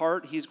 into your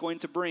heart, He's going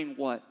to bring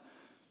what?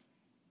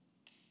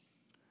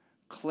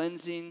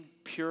 Cleansing,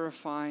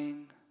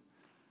 purifying,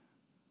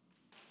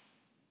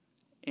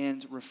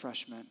 and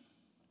refreshment.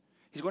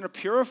 He's going to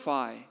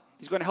purify.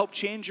 He's going to help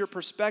change your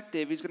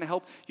perspective. He's going to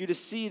help you to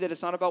see that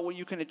it's not about what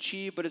you can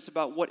achieve, but it's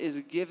about what is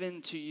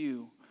given to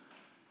you.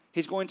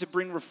 He's going to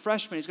bring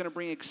refreshment. He's going to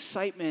bring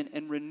excitement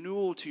and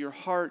renewal to your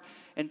heart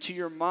and to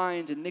your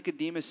mind. And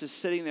Nicodemus is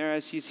sitting there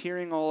as he's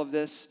hearing all of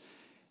this.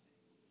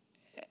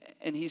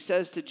 And he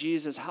says to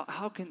Jesus,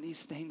 how can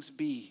these things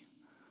be?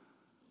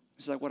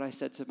 It's like what I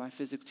said to my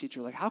physics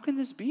teacher, like, how can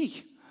this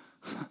be?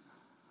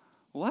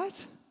 What?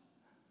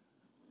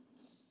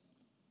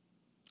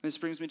 This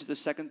brings me to the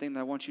second thing that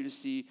I want you to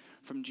see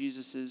from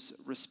Jesus'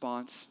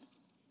 response,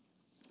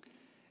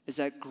 is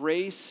that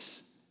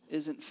grace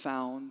isn't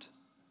found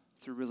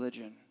through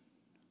religion. And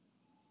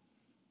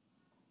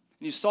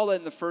you saw that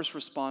in the first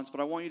response, but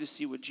I want you to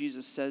see what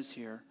Jesus says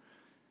here.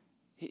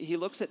 He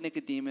looks at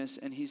Nicodemus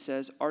and he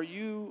says, are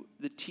you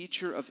the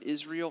teacher of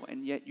Israel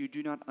and yet you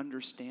do not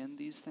understand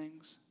these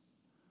things?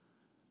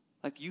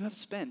 Like you have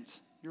spent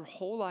your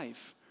whole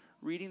life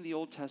reading the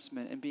Old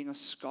Testament and being a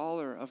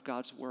scholar of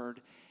God's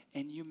word,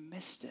 and you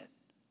missed it.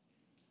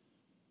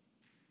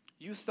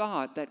 You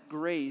thought that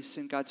grace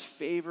and God's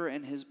favor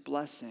and His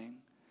blessing,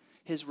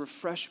 His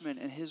refreshment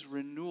and His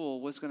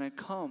renewal was going to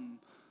come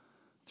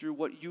through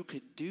what you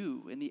could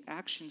do and the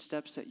action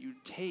steps that you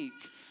take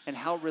and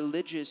how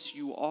religious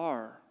you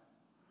are.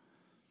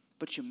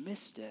 But you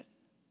missed it.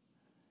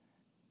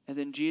 And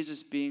then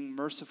Jesus, being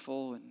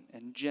merciful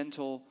and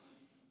gentle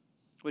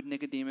with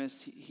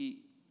Nicodemus, he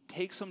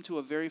takes him to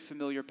a very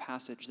familiar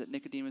passage that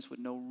Nicodemus would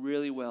know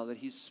really well, that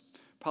he's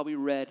probably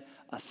read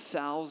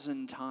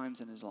 1,000 times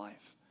in his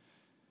life.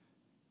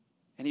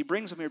 And he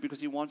brings him here because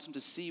he wants him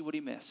to see what he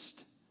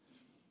missed.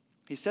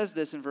 He says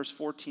this in verse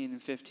 14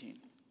 and 15.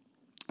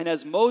 And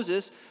as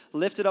Moses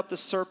lifted up the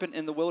serpent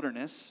in the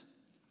wilderness,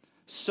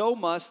 so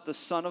must the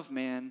Son of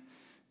Man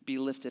be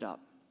lifted up,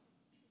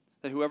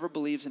 that whoever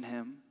believes in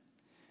him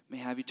may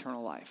have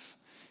eternal life.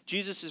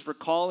 Jesus is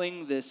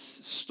recalling this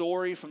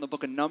story from the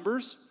book of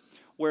Numbers,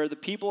 where the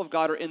people of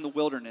God are in the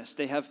wilderness.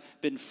 They have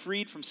been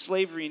freed from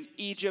slavery in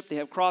Egypt. They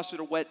have crossed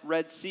through the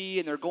Red Sea,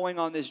 and they're going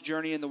on this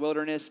journey in the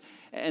wilderness,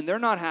 and they're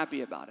not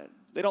happy about it.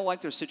 They don't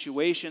like their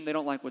situation. They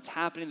don't like what's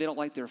happening. They don't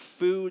like their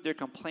food. They're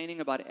complaining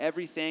about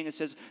everything. It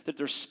says that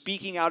they're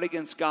speaking out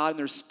against God, and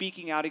they're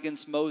speaking out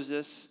against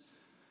Moses.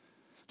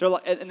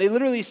 And they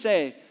literally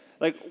say,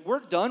 like, we're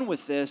done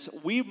with this.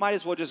 We might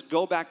as well just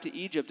go back to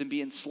Egypt and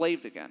be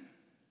enslaved again.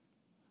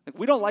 Like,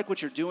 we don't like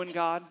what you're doing,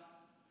 God.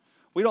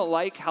 We don't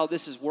like how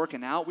this is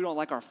working out. We don't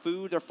like our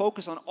food. They're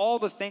focused on all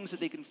the things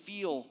that they can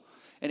feel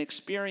and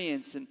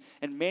experience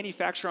and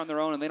manufacture on their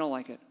own, and they don't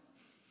like it.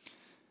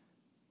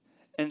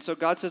 And so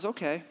God says,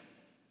 okay.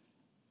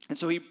 And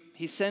so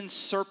he sends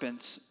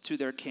serpents to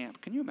their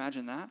camp. Can you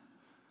imagine that?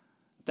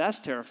 That's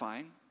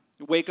terrifying.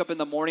 You wake up in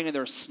the morning and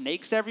there are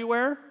snakes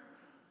everywhere.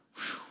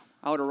 Whew,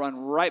 I would have run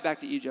right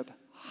back to Egypt.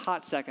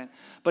 Hot second.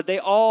 But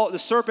the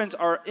serpents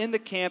are in the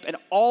camp, and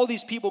all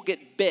these people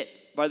get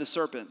bit by the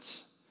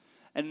serpents.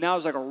 And now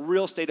it's like a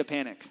real state of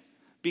panic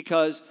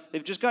because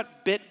they've just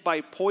got bit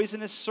by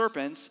poisonous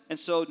serpents, and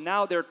so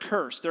now they're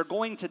cursed. They're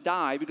going to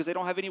die because they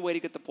don't have any way to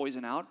get the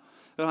poison out.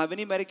 They don't have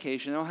any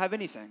medication. They don't have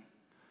anything.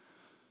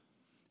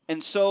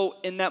 And so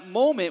in that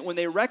moment, when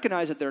they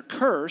recognize that they're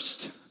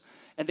cursed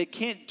and they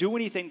can't do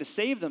anything to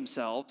save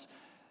themselves,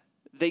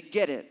 they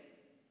get it.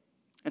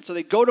 And so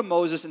they go to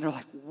Moses and they're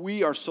like,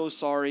 we are so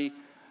sorry.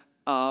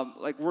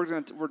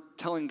 We're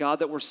telling God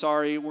that we're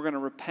sorry. We're going to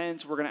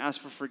repent. We're going to ask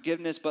for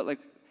forgiveness. But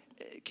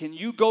can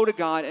you go to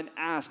God and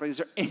ask, is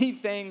there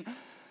anything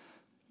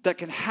that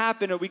can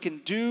happen or we can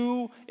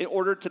do in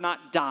order to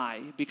not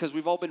die? Because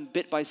we've all been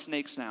bit by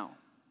snakes now.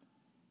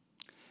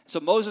 So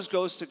Moses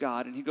goes to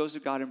God, and he goes to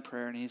God in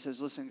prayer, and he says,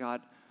 listen,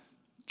 God,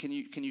 can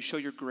you show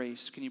your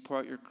grace? Can you pour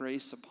out your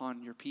grace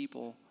upon your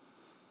people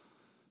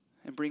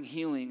and bring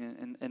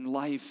healing and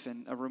life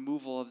and a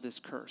removal of this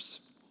curse?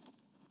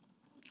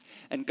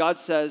 And God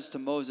says to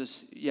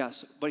Moses,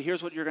 yes, but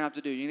here's what you're going to have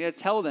to do. You need to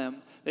tell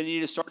them that you need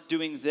to start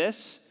doing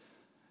this.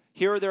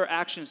 Here are their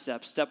action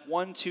steps. Step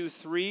 1, 2,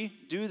 3,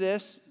 do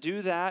this,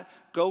 do that,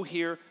 go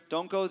here,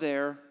 don't go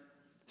there.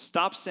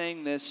 Stop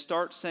saying this,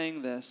 start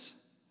saying this.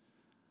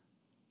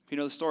 If you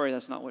know the story,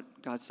 that's not what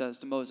God says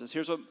to Moses.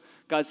 Here's what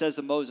God says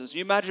to Moses.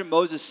 You imagine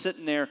Moses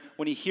sitting there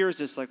when he hears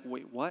this, like,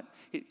 wait, what?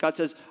 God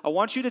says, I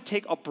want you to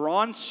take a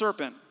bronze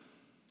serpent,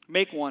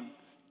 make one.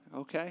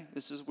 Okay,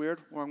 this is weird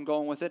where I'm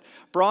going with it.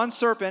 Bronze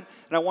serpent,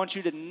 and I want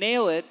you to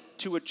nail it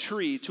to a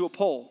tree, to a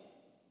pole.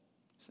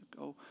 So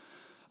go.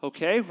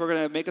 Okay, we're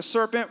going to make a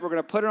serpent. We're going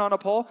to put it on a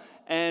pole.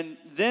 And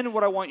then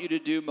what I want you to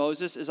do,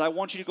 Moses, is I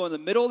want you to go in the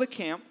middle of the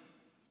camp,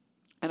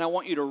 and I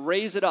want you to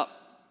raise it up.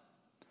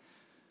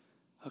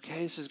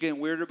 Okay, this is getting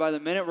weirder by the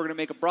minute. We're going to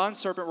make a bronze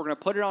serpent. We're going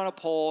to put it on a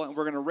pole, and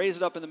we're going to raise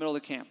it up in the middle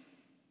of the camp.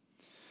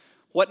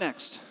 What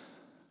next?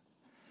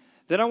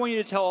 Then I want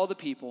you to tell all the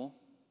people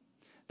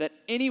that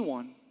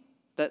anyone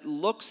that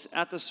looks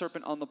at the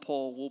serpent on the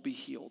pole will be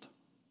healed,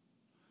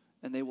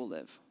 and they will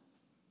live.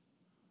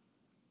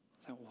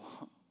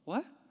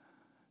 What?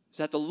 Just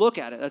have to look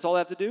at it. That's all I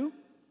have to do?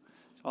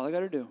 That's all I got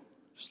to do.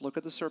 Just look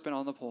at the serpent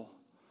on the pole.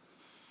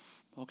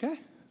 Okay.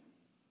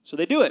 So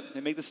they do it.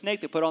 They make the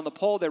snake. They put it on the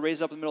pole. They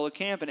raise it up in the middle of the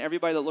camp, and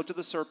everybody that looked at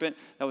the serpent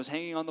that was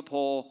hanging on the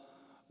pole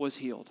was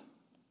healed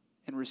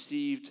and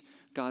received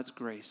God's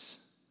grace.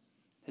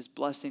 His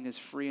blessing is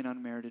free and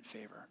unmerited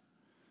favor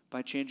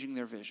by changing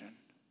their vision.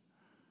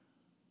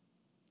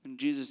 And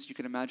Jesus, you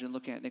can imagine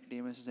looking at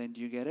Nicodemus and saying,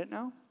 do you get it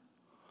now?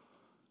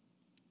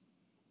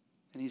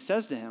 And he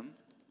says to him,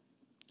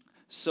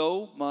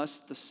 so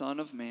must the Son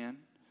of Man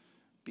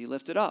be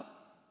lifted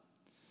up,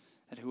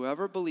 and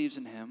whoever believes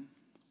in him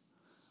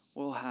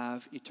will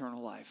have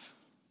eternal life.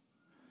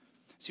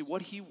 See,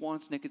 what he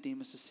wants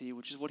Nicodemus to see,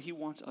 which is what he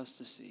wants us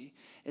to see,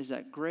 is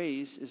that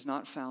grace is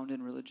not found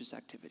in religious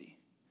activity.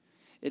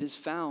 It is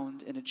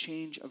found in a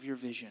change of your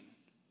vision,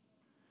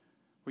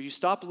 where you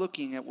stop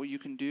looking at what you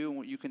can do and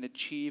what you can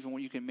achieve and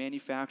what you can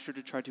manufacture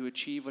to try to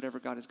achieve whatever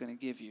God is going to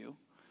give you,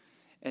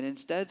 and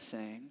instead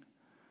saying,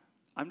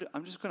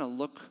 I'm just going to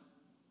look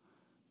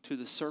to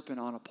the serpent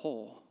on a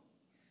pole,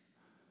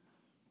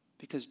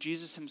 because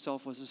Jesus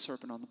himself was a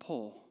serpent on the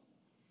pole.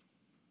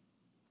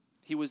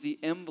 He was the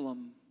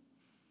emblem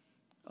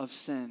of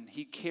sin.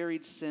 He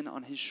carried sin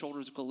on his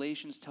shoulders.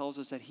 Galatians tells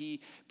us that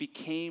he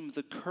became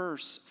the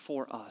curse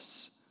for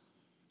us.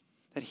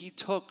 That he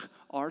took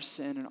our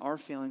sin and our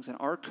failings and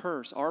our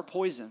curse, our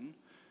poison,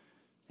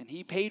 and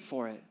he paid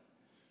for it.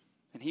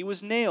 And he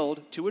was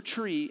nailed to a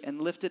tree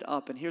and lifted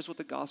up. And here's what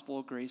the gospel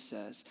of grace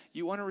says.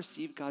 You want to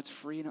receive God's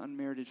free and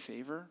unmerited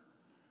favor?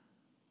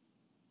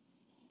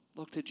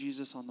 Look to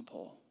Jesus on the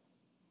pole.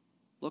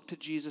 Look to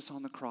Jesus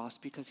on the cross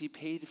because he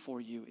paid for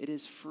you. It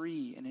is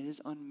free and it is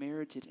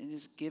unmerited and it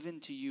is given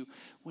to you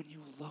when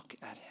you look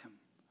at him.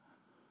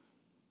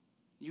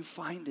 You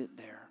find it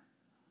there.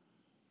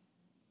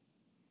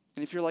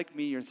 And if you're like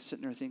me, you're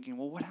sitting there thinking,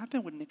 well, what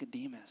happened with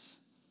Nicodemus?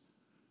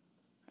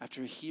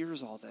 After he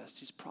hears all this,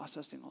 he's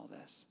processing all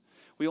this.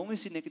 We only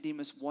see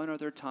Nicodemus one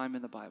other time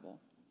in the Bible.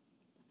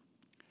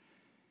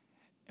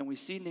 And we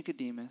see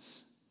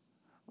Nicodemus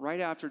right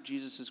after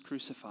Jesus is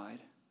crucified.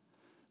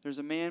 There's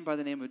a man by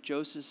the name of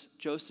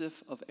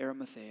Joseph of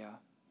Arimathea.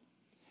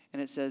 And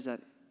it says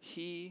that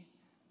he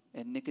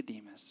and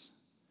Nicodemus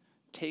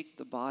take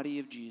the body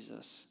of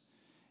Jesus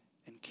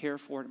and care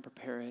for it and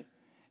prepare it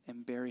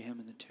and bury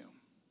him in the tomb.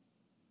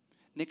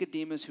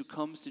 Nicodemus, who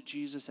comes to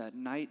Jesus at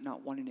night,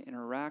 not wanting to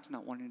interact,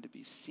 not wanting to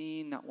be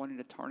seen, not wanting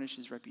to tarnish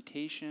his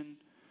reputation,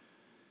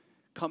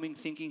 coming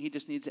thinking he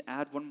just needs to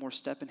add one more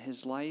step in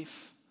his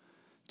life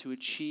to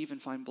achieve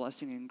and find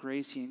blessing and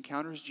grace, he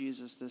encounters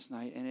Jesus this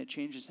night, and it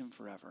changes him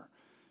forever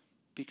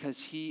because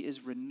he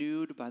is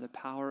renewed by the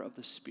power of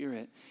the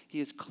Spirit.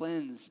 He is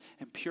cleansed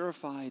and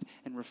purified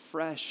and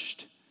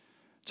refreshed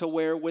to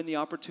where when the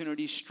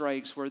opportunity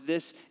strikes, where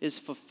this is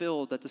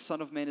fulfilled, that the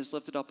Son of Man is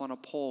lifted up on a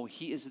pole,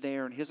 he is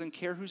there and he doesn't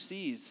care who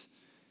sees.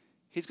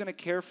 He's going to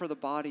care for the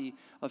body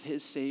of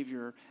his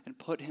Savior and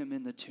put him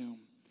in the tomb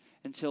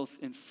until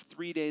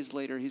 3 days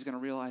later he's going to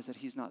realize that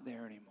he's not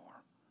there anymore.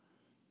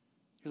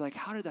 You're like,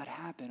 how did that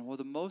happen? Well,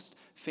 the most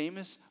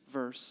famous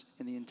verse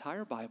in the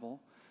entire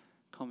Bible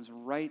comes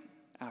right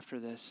after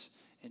this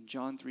in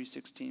John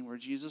 3:16, where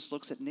Jesus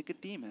looks at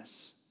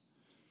Nicodemus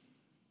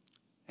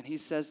and he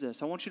says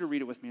this. I want you to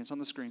read it with me. It's on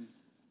the screen.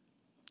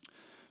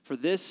 For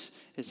this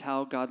is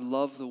how God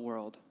loved the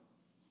world.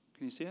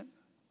 Can you see it?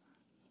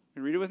 Can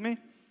you read it with me?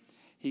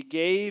 He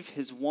gave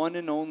his one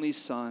and only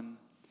Son,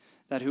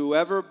 that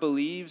whoever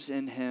believes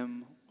in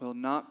him will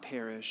not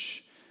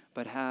perish,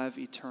 but have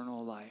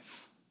eternal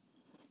life.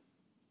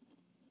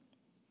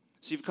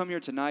 So you've come here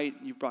tonight,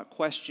 you've brought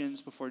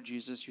questions before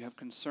Jesus, you have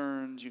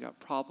concerns, you got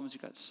problems, you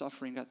got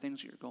suffering, you got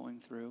things that you're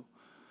going through.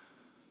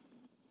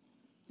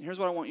 And here's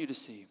what I want you to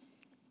see.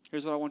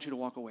 Here's what I want you to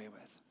walk away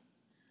with.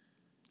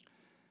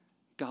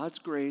 God's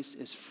grace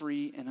is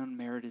free and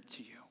unmerited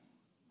to you.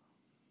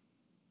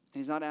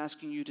 And he's not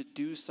asking you to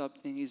do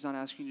something. He's not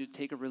asking you to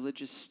take a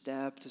religious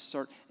step to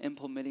start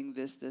implementing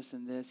this, this,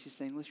 and this. He's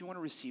saying, if you want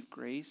to receive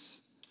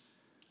grace,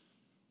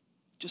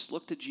 just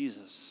look to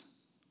Jesus.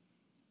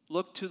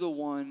 Look to the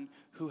one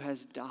who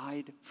has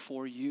died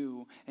for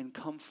you and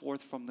come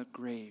forth from the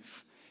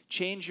grave.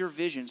 Change your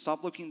vision.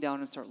 Stop looking down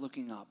and start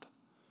looking up.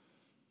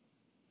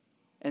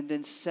 And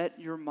then set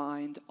your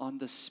mind on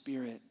the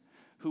Spirit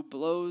who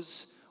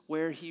blows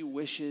where he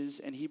wishes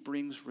and he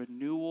brings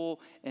renewal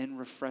and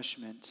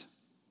refreshment.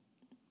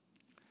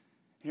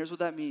 Here's what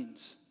that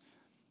means.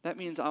 That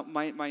means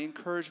my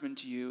encouragement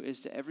to you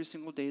is to every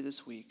single day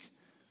this week,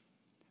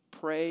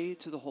 pray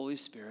to the Holy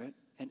Spirit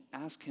and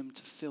ask him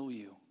to fill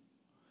you.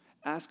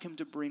 Ask him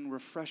to bring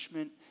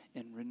refreshment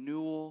and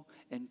renewal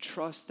and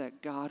trust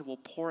that God will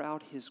pour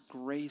out his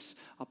grace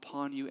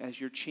upon you as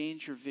you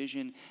change your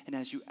vision and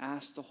as you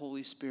ask the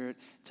Holy Spirit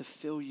to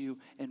fill you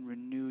and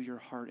renew your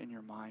heart and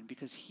your mind,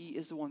 because he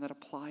is the one that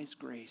applies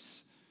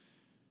grace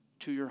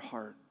to your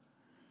heart.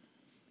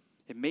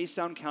 It may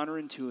sound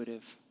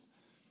counterintuitive,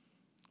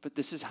 but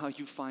this is how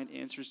you find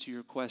answers to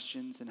your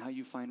questions and how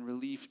you find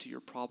relief to your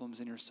problems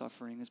and your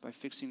suffering, is by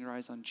fixing your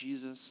eyes on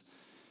Jesus.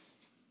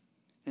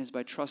 And it's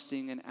by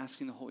trusting and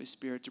asking the Holy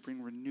Spirit to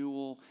bring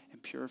renewal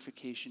and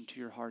purification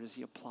to your heart as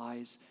he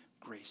applies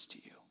grace to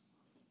you.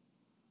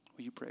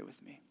 Will you pray with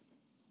me?